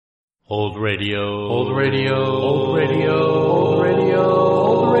Old radio. Old radio. Old radio. Old radio.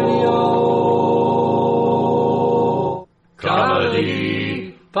 Old radio.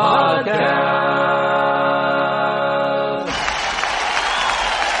 Comedy Podcast.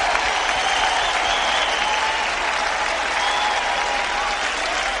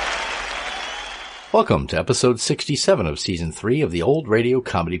 Welcome to episode 67 of season 3 of the Old Radio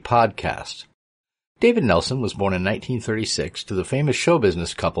Comedy Podcast. David Nelson was born in 1936 to the famous show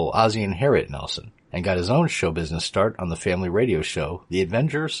business couple Ozzie and Harriet Nelson, and got his own show business start on the family radio show The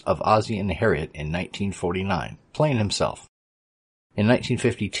Adventures of Ozzie and Harriet in 1949, playing himself. In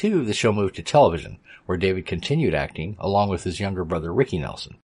 1952, the show moved to television, where David continued acting along with his younger brother Ricky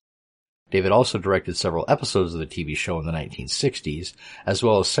Nelson. David also directed several episodes of the TV show in the 1960s, as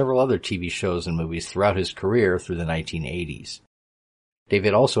well as several other TV shows and movies throughout his career through the 1980s.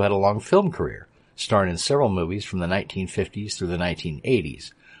 David also had a long film career, starring in several movies from the 1950s through the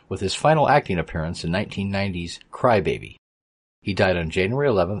 1980s, with his final acting appearance in 1990's Cry Baby. He died on January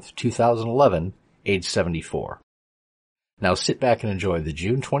 11th, 2011, age 74. Now sit back and enjoy the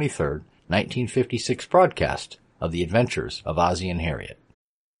June 23rd, 1956 broadcast of The Adventures of Ozzie and Harriet.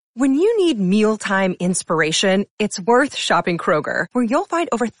 When you need mealtime inspiration, it's worth shopping Kroger, where you'll find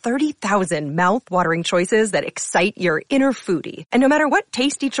over 30,000 mouth-watering choices that excite your inner foodie. And no matter what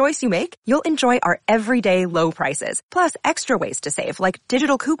tasty choice you make, you'll enjoy our everyday low prices, plus extra ways to save, like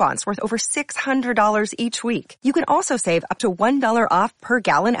digital coupons worth over $600 each week. You can also save up to $1 off per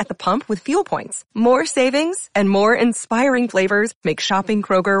gallon at the pump with fuel points. More savings and more inspiring flavors make shopping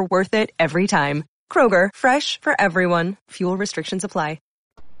Kroger worth it every time. Kroger, fresh for everyone. Fuel restrictions apply.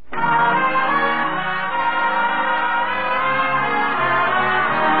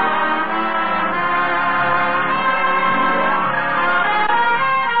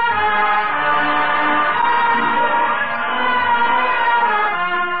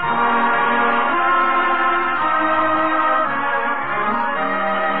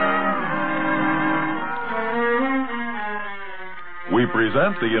 We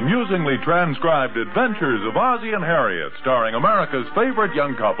present the amusingly transcribed Adventures of Ozzie and Harriet, starring America's favorite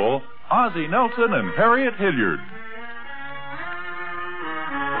young couple, Ozzie Nelson and Harriet Hilliard.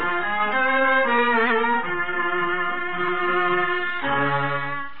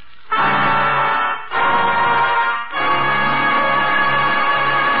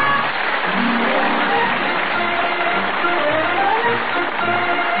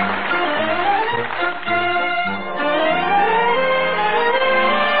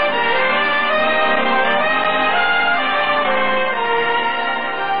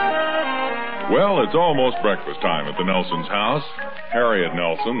 Well, it's almost breakfast time at the Nelsons' house. Harriet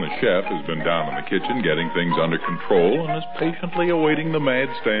Nelson, the chef, has been down in the kitchen getting things under control and is patiently awaiting the mad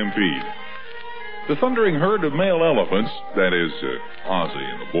stampede. The thundering herd of male elephants, that is, Ozzie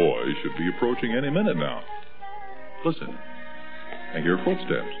and the boys, should be approaching any minute now. Listen. I hear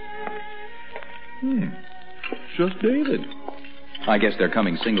footsteps. It's just David. I guess they're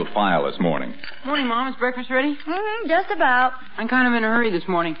coming single file this morning. Morning, Mom. Is breakfast ready? Just about. I'm kind of in a hurry this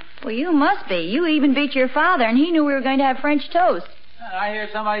morning. Well, you must be. You even beat your father, and he knew we were going to have French toast. I hear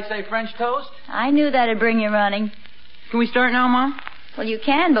somebody say French toast. I knew that'd bring you running. Can we start now, Mom? Well, you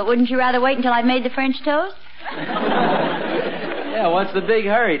can, but wouldn't you rather wait until I've made the French toast? Yeah, what's the big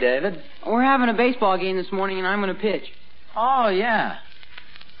hurry, David? We're having a baseball game this morning, and I'm going to pitch. Oh, yeah.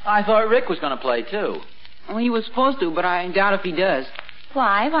 I thought Rick was going to play, too. Well, he was supposed to, but I doubt if he does.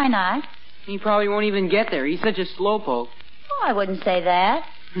 Why? Why not? He probably won't even get there. He's such a slowpoke. Oh, I wouldn't say that.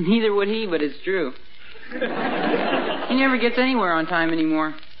 Neither would he, but it's true. He never gets anywhere on time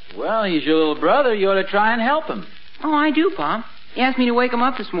anymore. Well, he's your little brother. You ought to try and help him. Oh, I do, Pop. He asked me to wake him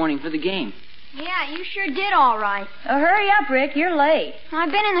up this morning for the game. Yeah, you sure did all right. Oh, hurry up, Rick. You're late.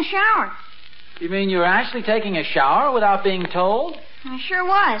 I've been in the shower. You mean you're actually taking a shower without being told? I sure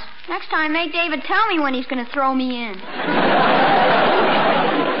was. Next time, make David tell me when he's going to throw me in.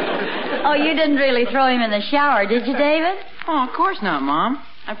 Oh, you didn't really throw him in the shower, did you, David? Oh, of course not, Mom.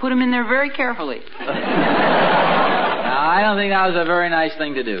 I put him in there very carefully. No, I don't think that was a very nice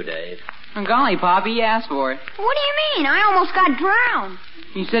thing to do, Dave. Oh, golly, Pop, he asked for it. What do you mean? I almost got drowned.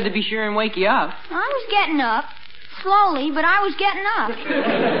 He said to be sure and wake you up. I was getting up. Slowly, but I was getting up.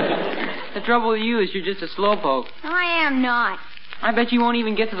 The trouble with you is you're just a slowpoke. I am not. I bet you won't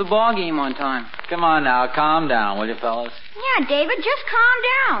even get to the ball game on time. Come on now, calm down, will you, fellas? Yeah, David, just calm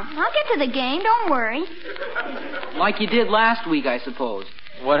down. I'll get to the game, don't worry. Like you did last week, I suppose.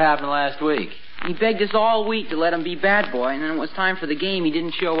 What happened last week? He begged us all week to let him be bad boy, and then it was time for the game, he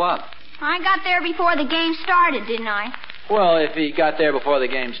didn't show up. I got there before the game started, didn't I? Well, if he got there before the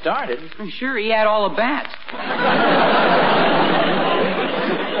game started. Sure, he had all the bats.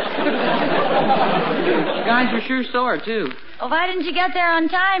 Guys were sure sore, too. Well, why didn't you get there on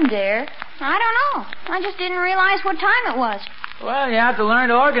time, dear? I don't know. I just didn't realize what time it was. Well, you have to learn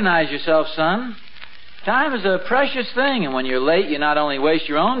to organize yourself, son. Time is a precious thing, and when you're late, you not only waste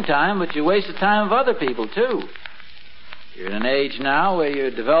your own time, but you waste the time of other people, too. You're in an age now where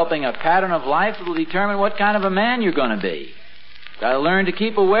you're developing a pattern of life that will determine what kind of a man you're going to be. Got to learn to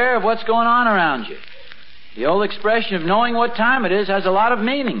keep aware of what's going on around you. The old expression of knowing what time it is has a lot of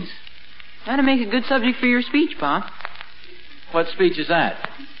meanings. That'd make a good subject for your speech, Pop. What speech is that?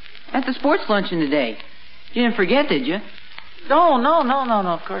 At the sports luncheon today. You didn't forget, did you? No,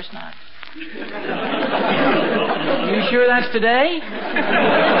 of course not. You sure that's today?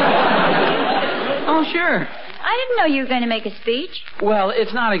 Oh, sure. I didn't know you were going to make a speech. Well,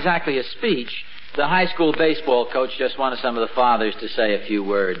 it's not exactly a speech. The high school baseball coach just wanted some of the fathers to say a few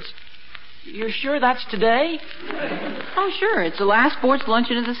words. You're sure that's today? Oh, sure. It's the last sports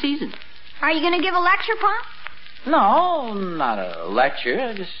luncheon of the season. Are you going to give a lecture, Pop? No, not a lecture.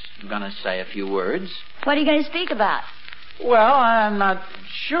 I'm just going to say a few words. What are you going to speak about? Well, I'm not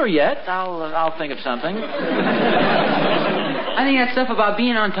sure yet. I'll think of something. I think that stuff about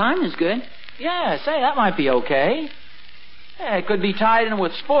being on time is good. Yeah, say, that might be okay. Yeah, it could be tied in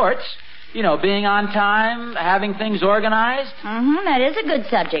with sports. You know, being on time, having things organized. That is a good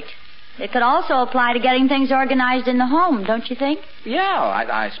subject. It could also apply to getting things organized in the home, don't you think? Yeah,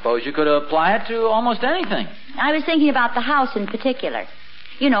 I suppose you could apply it to almost anything. I was thinking about the house in particular.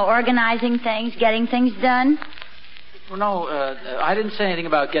 You know, organizing things, getting things done. Well, no, I didn't say anything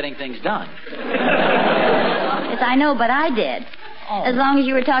about getting things done. Yes, I know, but I did. Oh. As long as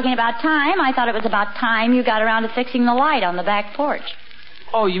you were talking about time, I thought it was about time you got around to fixing the light on the back porch.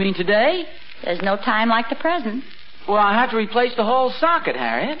 Oh, you mean today? There's no time like the present. Well, I have to replace the whole socket,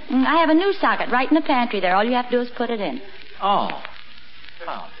 Harriet. I have a new socket right in the pantry there. All you have to do is put it in. Oh.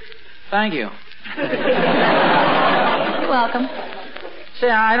 Thank you. You're welcome.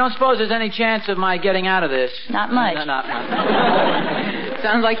 Say, I don't suppose there's any chance of my getting out of this. Not much. Not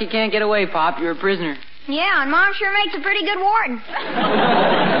Sounds like you can't get away, Pop. You're a prisoner. Yeah, and Mom sure makes a pretty good warden.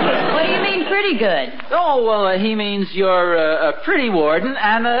 What do you mean, pretty good? Oh, well, he means you're a pretty warden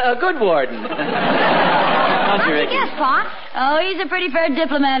and a good warden. How'd you guess, Pop? Oh, he's a pretty fair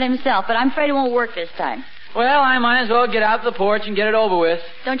diplomat himself, but I'm afraid it won't work this time. Well, I might as well get out the porch and get it over with.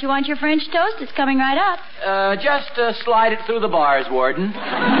 Don't you want your French toast? It's coming right up. Just slide it through the bars, warden.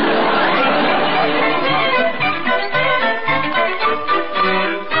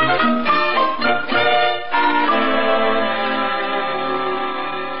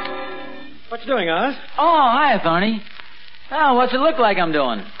 What you doing, Oz? Oh, hi, Thorny. Oh, what's it look like I'm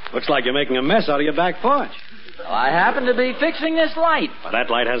doing? Looks like you're making a mess out of your back porch. Well, I happen to be fixing this light. Well, that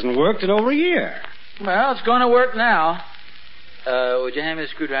light hasn't worked in over a year. Well, it's going to work now. Would you hand me the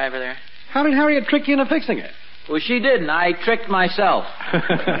screwdriver there? How did Harriet trick you into fixing it? Well, she didn't. I tricked myself.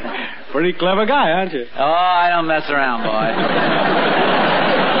 Pretty clever guy, aren't you? Oh, I don't mess around, boy.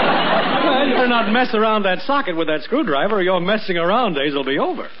 Well, you better not mess around that socket with that screwdriver or your messing around days will be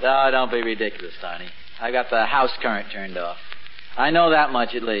over. Oh, don't be ridiculous, Tony. I got the house current turned off. I know that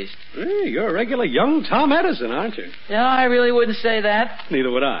much, at least. Hey, you're a regular young Tom Edison, aren't you? Yeah, I really wouldn't say that. Neither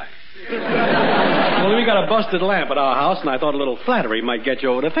would I. Well, we got a busted lamp at our house, and I thought a little flattery might get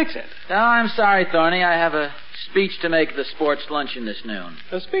you over to fix it. Oh, I'm sorry, Thorny. I have a speech to make at the sports luncheon this noon.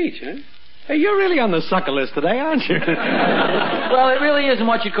 A speech, huh? Hey, you're really on the sucker list today, aren't you? Well, it really isn't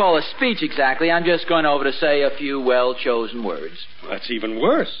what you'd call a speech exactly. I'm just going over to say a few well-chosen words. Well, that's even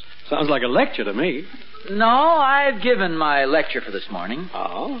worse. Sounds like a lecture to me. No, I've given my lecture for this morning.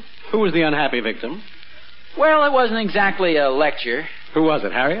 Oh? Who was the unhappy victim? Well, it wasn't exactly a lecture. Who was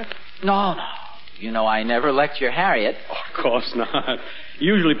it, Harriet? No. You know I never lecture Harriet. Oh, of course not.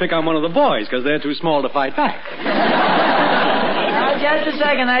 You usually pick on one of the boys because they're too small to fight back. Just a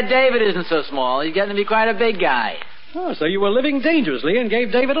second. That David isn't so small. He's getting to be quite a big guy. Oh, so you were living dangerously and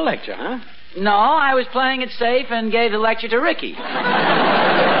gave David a lecture, huh? No, I was playing it safe and gave the lecture to Ricky.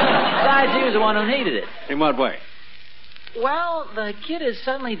 Besides, he was the one who needed it. In what way? Well, the kid has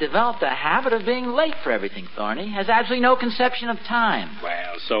suddenly developed a habit of being late for everything, Thorny. Has absolutely no conception of time.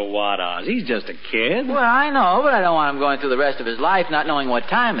 Well, so what, Oz? He's just a kid. Well, I know, but I don't want him going through the rest of his life not knowing what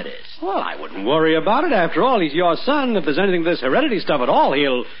time it is. Well, I wouldn't worry about it. After all, he's your son. If there's anything to this heredity stuff at all,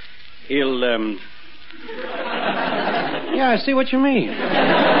 he'll... Yeah, I see what you mean.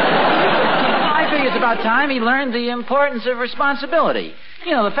 I think it's about time he learned the importance of responsibility.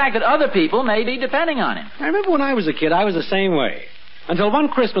 You know, the fact that other people may be depending on him. I remember when I was a kid, I was the same way. Until one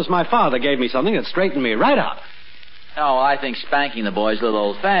Christmas, my father gave me something that straightened me right up. Oh, I think spanking the boy's a little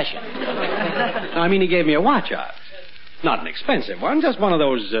old-fashioned. I mean, he gave me a watch out. Not an expensive one, just one of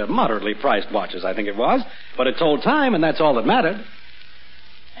those moderately priced watches, I think it was. But it told time, and that's all that mattered.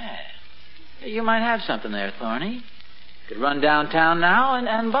 Yeah. You might have something there, Thorny. Could run downtown now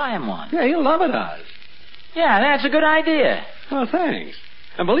and buy him one. Yeah, he'll love it, Oz. Yeah, that's a good idea. Oh, thanks.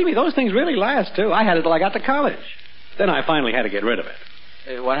 And believe me, those things really last, too. I had it till I got to college. Then I finally had to get rid of it.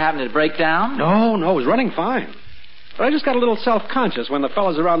 What happened? Did it break down? No, it was running fine. But I just got a little self-conscious when the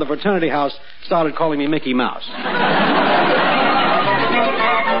fellas around the fraternity house started calling me Mickey Mouse. Oh,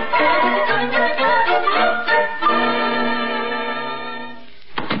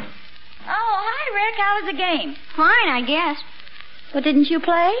 hi, Rick. How was the game? Fine, I guess. Well, didn't you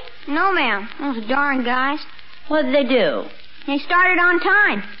play? No, ma'am. Those darn guys. What did they do? They started on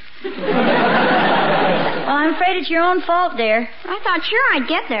time. Well, I'm afraid it's your own fault, dear. I thought sure I'd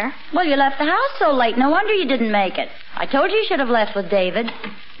get there. Well, you left the house so late. No wonder you didn't make it. I told you should have left with David.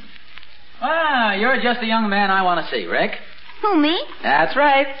 Ah, you're just the young man I want to see, Rick. Who, me? That's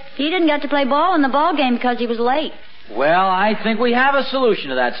right. He didn't get to play ball in the ball game because he was late. Well, I think we have a solution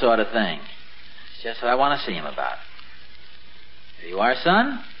to that sort of thing. It's just what I want to see him about. Here you are,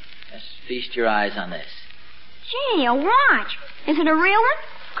 son. Just feast your eyes on this. Gee, a watch. Is it a real one?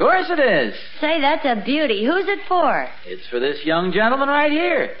 Of course it is. Say, that's a beauty. Who's it for? It's for this young gentleman right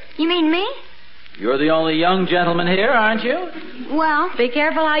here. You mean me? You're the only young gentleman here, aren't you? Well, Be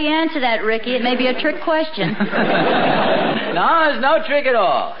careful how you answer that, Ricky. It may be a trick question. No, there's no trick at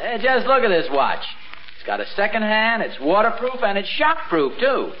all. Just look at this watch. It's got a second hand, it's waterproof, and it's shockproof,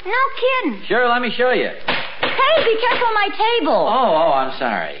 too. no kidding. Sure, let me show you. Hey, be careful of my table. Oh, I'm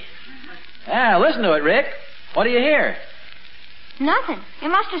sorry. Yeah, listen to it, Rick. What do you hear? Nothing. It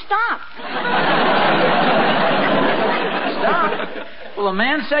must have stopped. Stop. Well, the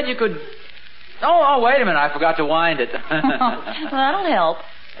man said you could... Oh, wait a minute. I forgot to wind it. Well, that'll help.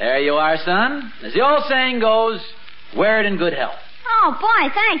 There you are, son. As the old saying goes, wear it in good health. Oh, boy,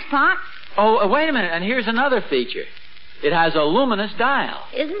 thanks, Pop. Oh, wait a minute. And here's another feature. It has a luminous dial.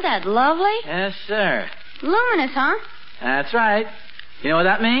 Isn't that lovely? Yes, sir. Luminous, huh? That's right. You know what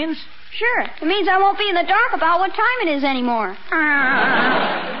that means? Sure. It means I won't be in the dark about what time it is anymore.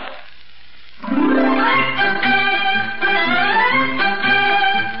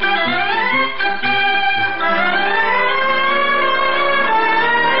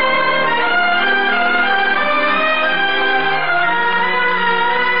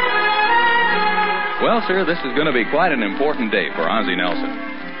 Well, sir, this is going to be quite an important day for Ozzie Nelson.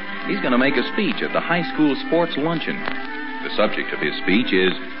 He's going to make a speech at the high school sports luncheon. The subject of his speech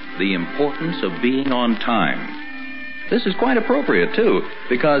is the importance of being on time. This is quite appropriate, too,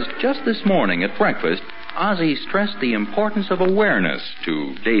 because just this morning at breakfast, Ozzie stressed the importance of awareness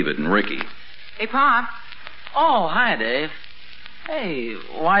to David and Ricky. Hey, Pop. Oh, hi, Dave. Hey,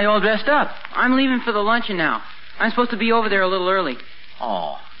 why are you all dressed up? I'm leaving for the luncheon now. I'm supposed to be over there a little early.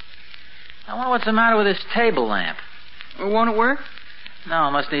 Oh. I wonder what's the matter with this table lamp. Won't it work? No,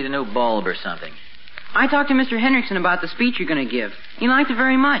 it must need a new bulb or something. I talked to Mr. Hendrickson about the speech you're going to give. He liked it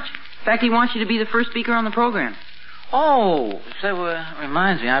very much. In fact, he wants you to be the first speaker on the program. Oh, so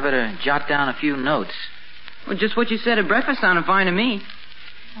reminds me, I better jot down a few notes. Well, just what you said at breakfast sounded fine to me.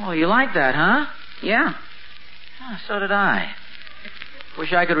 Oh, you like that, huh? Yeah. Oh, so did I.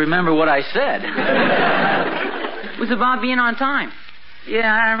 Wish I could remember what I said. It was about being on time.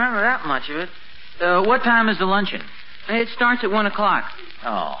 Yeah, I remember that much of it. What time is the luncheon? It starts at 1 o'clock.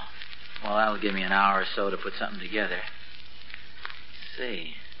 Oh. Well, that'll give me an hour or so to put something together. Let's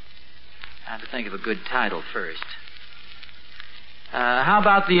see. I have to think of a good title first. How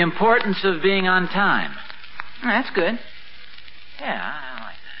about the importance of being on time? That's good. Yeah, I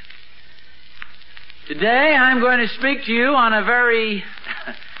like that. Today I'm going to speak to you on a very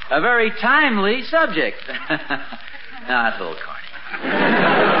timely subject. No, that's a little corny.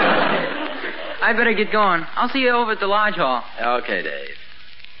 I better get going. I'll see you over at the lodge hall. Okay, Dave.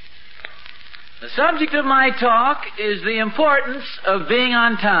 The subject of my talk is the importance of being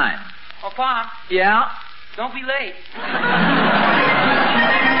on time. Oh, Pop. Yeah? Don't be late.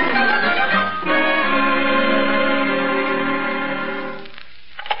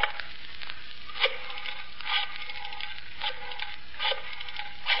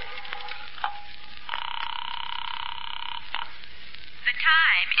 The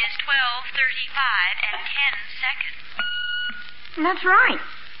time is 12:35 and 10 seconds. That's right.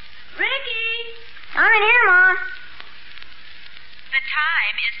 Ricky! I'm in here, Ma. The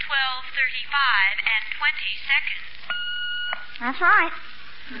time is 12:35 and 20 seconds. That's right.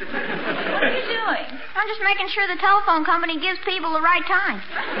 What are you doing? I'm just making sure the telephone company gives people the right time.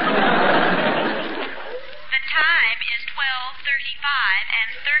 The time is 12:35 and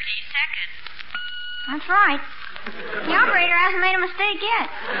 30 seconds. That's right. The operator hasn't made a mistake yet.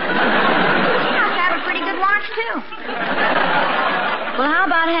 She must have a pretty good watch, too. Well, how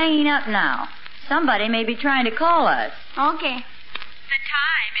about hanging up now? Somebody may be trying to call us. Okay. The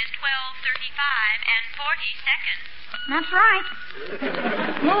time is 12:35 and 40 seconds. That's right.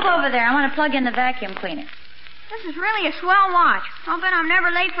 Move over there. I want to plug in the vacuum cleaner. This is really a swell watch. I'll bet I'm never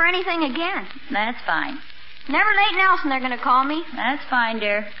late for anything again. That's fine. Never Late Nelson, they're going to call me. That's fine,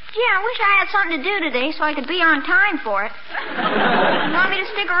 dear. Gee, I wish I had something to do today so I could be on time for it. You want me to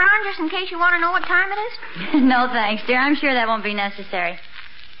stick around just in case you want to know what time it is? No, thanks, dear. I'm sure that won't be necessary.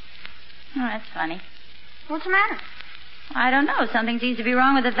 Oh, that's funny. What's the matter? I don't know. Something seems to be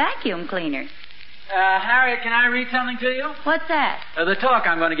wrong with the vacuum cleaner. Harriet, can I read something to you? What's that? The talk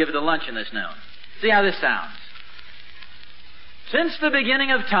I'm going to give at the luncheon this noon. See how this sounds. Since the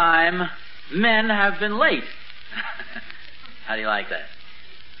beginning of time, men have been late. How do you like that?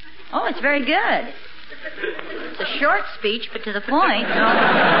 Oh, it's very good. It's a short speech, but to the point.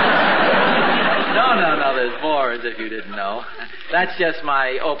 No, there's more, as if you didn't know. That's just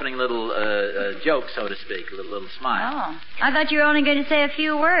my opening little joke, so to speak, a little smile. Oh, I thought you were only going to say a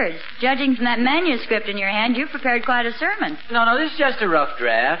few words. Judging from that manuscript in your hand, you've prepared quite a sermon. No, this is just a rough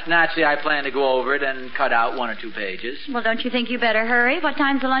draft. Naturally, I plan to go over it and cut out 1 or 2 pages. Well, don't you think you better hurry? What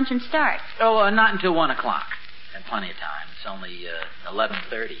time's the luncheon start? Oh, not until 1 o'clock. And plenty of time. It's only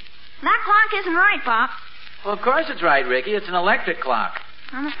 11:30. That clock isn't right, Pop. Well, of course it's right, Ricky. It's an electric clock.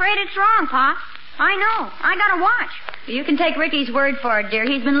 I'm afraid it's wrong, Pop. I know. I got a watch. You can take Ricky's word for it, dear.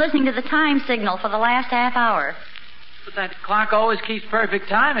 He's been listening to the time signal for the last half hour. But that clock always keeps perfect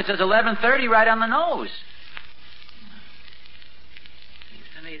time. It says 11:30 right on the nose. Seems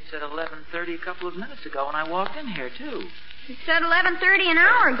to me it said 11:30 a couple of minutes ago when I walked in here, too. It said 11:30 an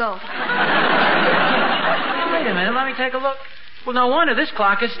hour ago. Wait a minute. Let me take a look. Well, no wonder this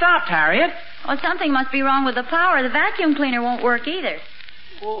clock has stopped, Harriet. Well, something must be wrong with the power. The vacuum cleaner won't work either.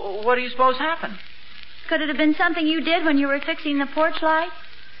 Well, what do you suppose happened? Could it have been something you did when you were fixing the porch light?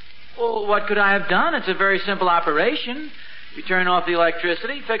 Well, what could I have done? It's a very simple operation. You turn off the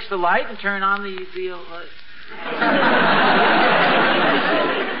electricity, fix the light, and turn on the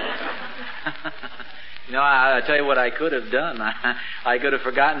No, I'll tell you what I could have done. I could have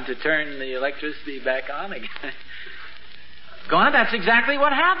forgotten to turn the electricity back on again. Go on, that's exactly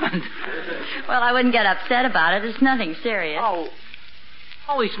what happened. Well, I wouldn't get upset about it. It's nothing serious. Oh,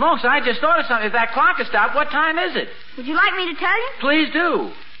 holy smokes, I just thought of something. If that clock has stopped, what time is it? Would you like me to tell you? Please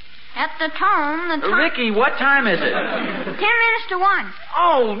do. At the tone, Ricky, what time is it? 10 minutes to 1.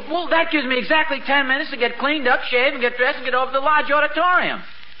 Oh, well, that gives me exactly 10 minutes to get cleaned up, shave, and get dressed and get over to the Lodge Auditorium.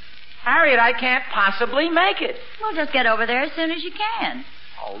 Harriet, I can't possibly make it. Well, just get over there as soon as you can.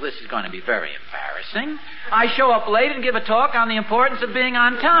 Oh, this is going to be very embarrassing. I show up late and give a talk on the importance of being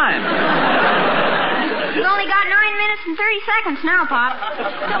on time. You've only got 9 minutes and 30 seconds now, Pop.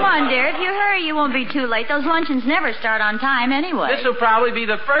 Come on, dear. If you hurry, you won't be too late. Those luncheons never start on time anyway. This will probably be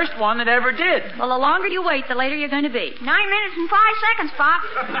the first one that ever did. Well, the longer you wait, the later you're going to be. 9 minutes and 5 seconds, Pop.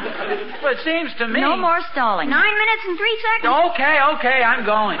 Well, it seems to me... No more stalling. 9 minutes and 3 seconds. Okay, I'm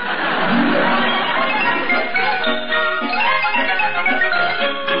going.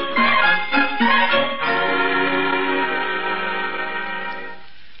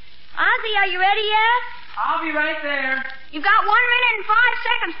 Ozzy, are you ready yet? I'll be right there. You've got 1 minute and 5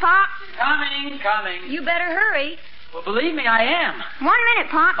 seconds, Pop. Coming. You better hurry. Well, believe me, I am. 1 minute,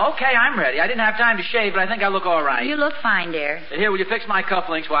 Pop. Okay, I'm ready. I didn't have time to shave, but I think I look all right. You look fine, dear. Here, will you fix my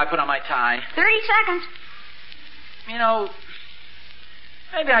cufflinks while I put on my tie? 30 seconds. You know,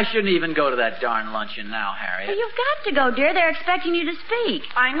 maybe I shouldn't even go to that darn luncheon now, Harriet. Well, you've got to go, dear. They're expecting you to speak.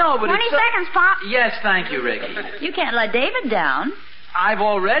 I know, but 20 seconds, Pop. Yes, thank you, Ricky. You can't let David down. I've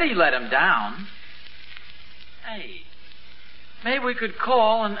already let him down. Hey, maybe we could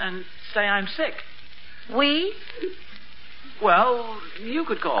call and say I'm sick. We? Well, you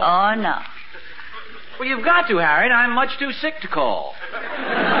could call. Oh, no. Well, you've got to, Harriet. I'm much too sick to call.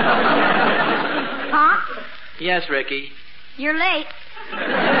 Pop? Yes, Ricky. You're late.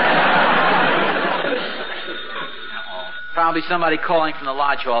 Probably somebody calling from the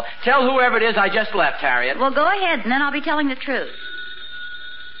lodge hall. Tell whoever it is I just left, Harriet. Well, go ahead, and then I'll be telling the truth.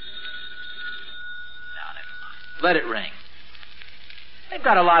 No, never mind. Let it ring. They've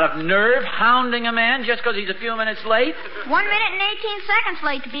got a lot of nerve hounding a man just because he's a few minutes late. 1 minute and 18 seconds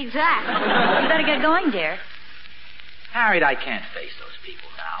late, to be exact. You better get going, dear. Harriet, I can't face those people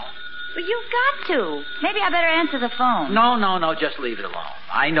now. But you've got to. Maybe I better answer the phone. No, just leave it alone.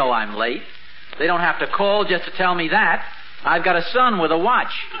 I know I'm late. They don't have to call just to tell me that. I've got a son with a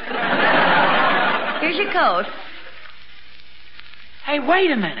watch. Here's your coat. Hey,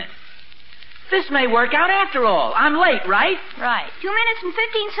 wait a minute. This may work out after all. I'm late, right? Right. 2 minutes and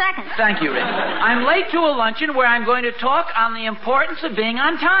 15 seconds. Thank you, Rick. I'm late to a luncheon where I'm going to talk on the importance of being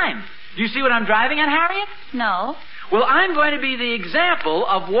on time. Do you see what I'm driving at, Harriet? No. Well, I'm going to be the example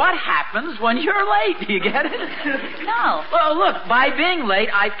of what happens when you're late. Do you get it? No. Well, look, by being late,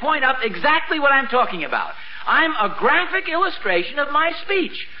 I point out exactly what I'm talking about. I'm a graphic illustration of my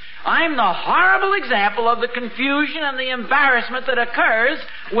speech. I'm the horrible example of the confusion and the embarrassment that occurs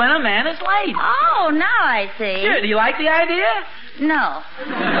when a man is late. Oh, now I see. Sure, do you like the idea? No.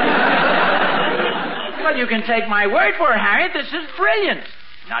 Well, you can take my word for it, Harriet. This is brilliant.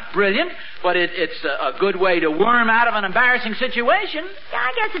 Not brilliant, but it's a good way to worm out of an embarrassing situation. Yeah,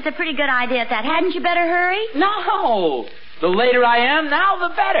 I guess it's a pretty good idea at that. Hadn't you better hurry? No. The later I am now, the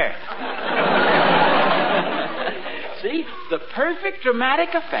better. See, the perfect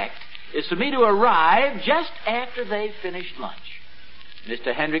dramatic effect is for me to arrive just after they've finished lunch.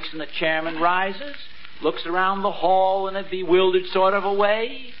 Mr. Hendrickson, the chairman, rises, looks around the hall in a bewildered sort of a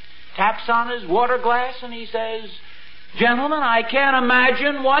way, taps on his water glass, and he says, "Gentlemen, I can't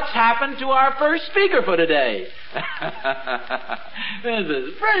imagine what's happened to our first speaker for today." This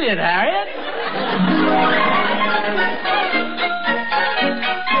is brilliant, Harriet.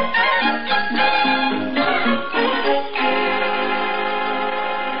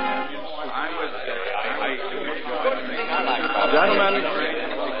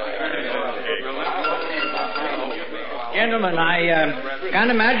 Gentlemen, I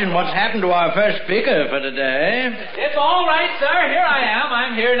can't imagine what's happened to our first speaker for today. It's all right, sir. Here I am.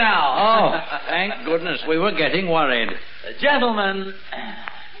 I'm here now. Oh, thank goodness. We were getting worried. Gentlemen,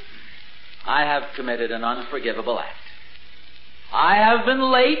 I have committed an unforgivable act. I have been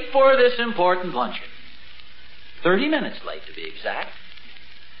late for this important luncheon. 30 minutes late, to be exact.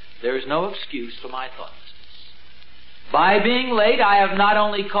 There is no excuse for my thoughtlessness. By being late, I have not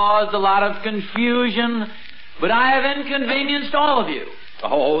only caused a lot of confusion, but I have inconvenienced all of you.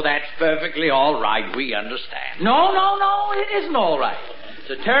 Oh, that's perfectly all right. We understand. No, it isn't all right. It's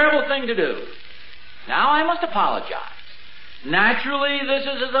a terrible thing to do. Now I must apologize. Naturally, this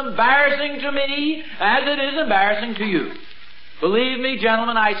is as embarrassing to me as it is embarrassing to you. Believe me,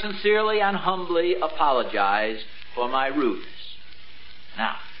 gentlemen, I sincerely and humbly apologize for my rudeness.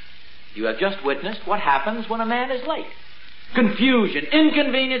 Now, you have just witnessed what happens when a man is late. Confusion,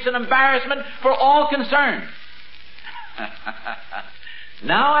 inconvenience, and embarrassment for all concerned.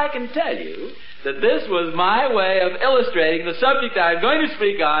 Now I can tell you that this was my way of illustrating the subject I'm going to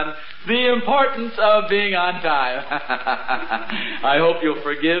speak on, the importance of being on time. I hope you'll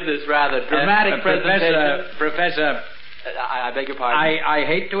forgive this rather dramatic presentation. Professor, I beg your pardon? I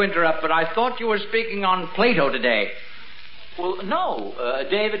hate to interrupt, but I thought you were speaking on Plato today. Well, no.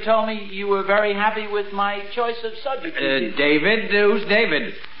 David told me you were very happy with my choice of subject. David? Who's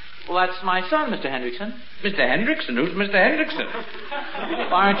David? Well, that's my son, Mr. Hendrickson. Mr. Hendrickson? Who's Mr. Hendrickson?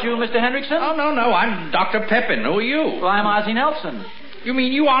 Aren't you Mr. Hendrickson? Oh, no. I'm Dr. Pepin. Who are you? Well, I'm Ozzie Nelson. You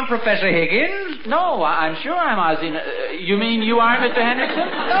mean you aren't Professor Higgins? No, I'm sure I'm Ozzie. You mean you aren't Mr. Hendrickson?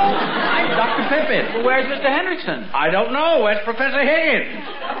 No, I'm Dr. Pepin. Well, where's Mr. Hendrickson? I don't know. Where's Professor Higgins?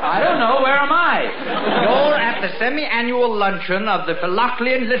 I don't know. Where am I? You're at the semi-annual luncheon of the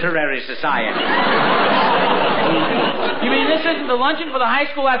Philoclean Literary Society. You mean this isn't the luncheon for the High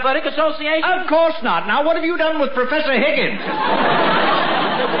School Athletic Association? Of course not. Now, what have you done with Professor Higgins?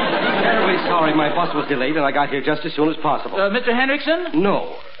 Terribly sorry. My bus was delayed, and I got here just as soon as possible. Mr. Hendrickson?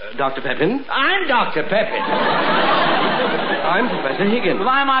 No. Dr. Pepin? I'm Dr. Pepin. I'm Professor Higgins. Well,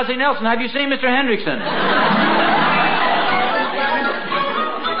 I'm Ozzie Nelson. Have you seen Mr. Hendrickson?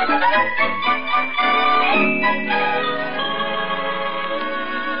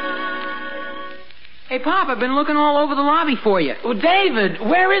 Hey, Pop, I've been looking all over the lobby for you. Oh, David,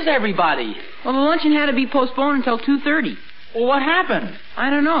 where is everybody? Well, the luncheon had to be postponed until 2:30. Well, what happened? I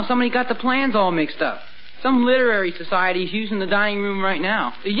don't know. Somebody got the plans all mixed up. Some literary society's using the dining room right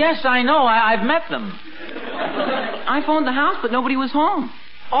now. Yes, I know. I've met them. I phoned the house, but nobody was home.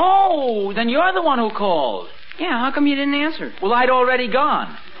 Oh, then you're the one who called. Yeah, how come you didn't answer? Well, I'd already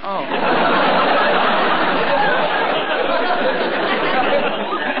gone. Oh.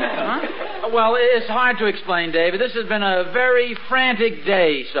 Well, it's hard to explain, David. This has been a very frantic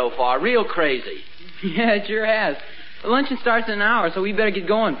day so far. Real crazy. Yeah, it sure has. The luncheon starts in an hour, so we better get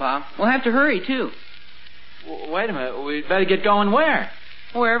going, Pop. We'll have to hurry, too. Wait a minute. We'd better get going where?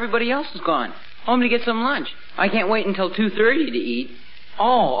 Where everybody else has gone. Home to get some lunch. I can't wait until 2:30 to eat.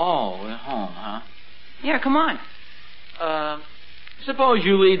 Oh, home, huh? Yeah, come on. Suppose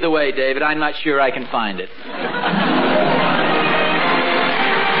you lead the way, David. I'm not sure I can find it.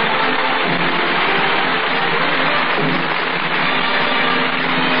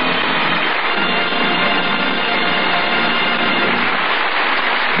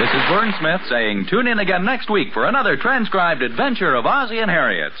 This is Vern Smith saying tune in again next week for another transcribed adventure of Ozzie and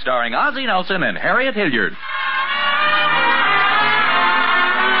Harriet, starring Ozzie Nelson and Harriet Hilliard.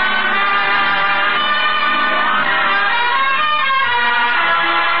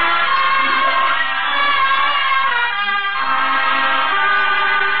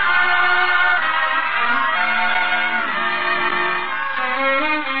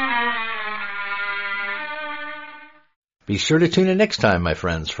 Be sure to tune in next time, my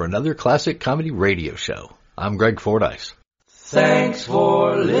friends, for another classic comedy radio show. I'm Greg Fordyce. Thanks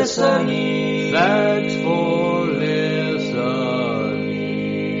for listening. Thanks for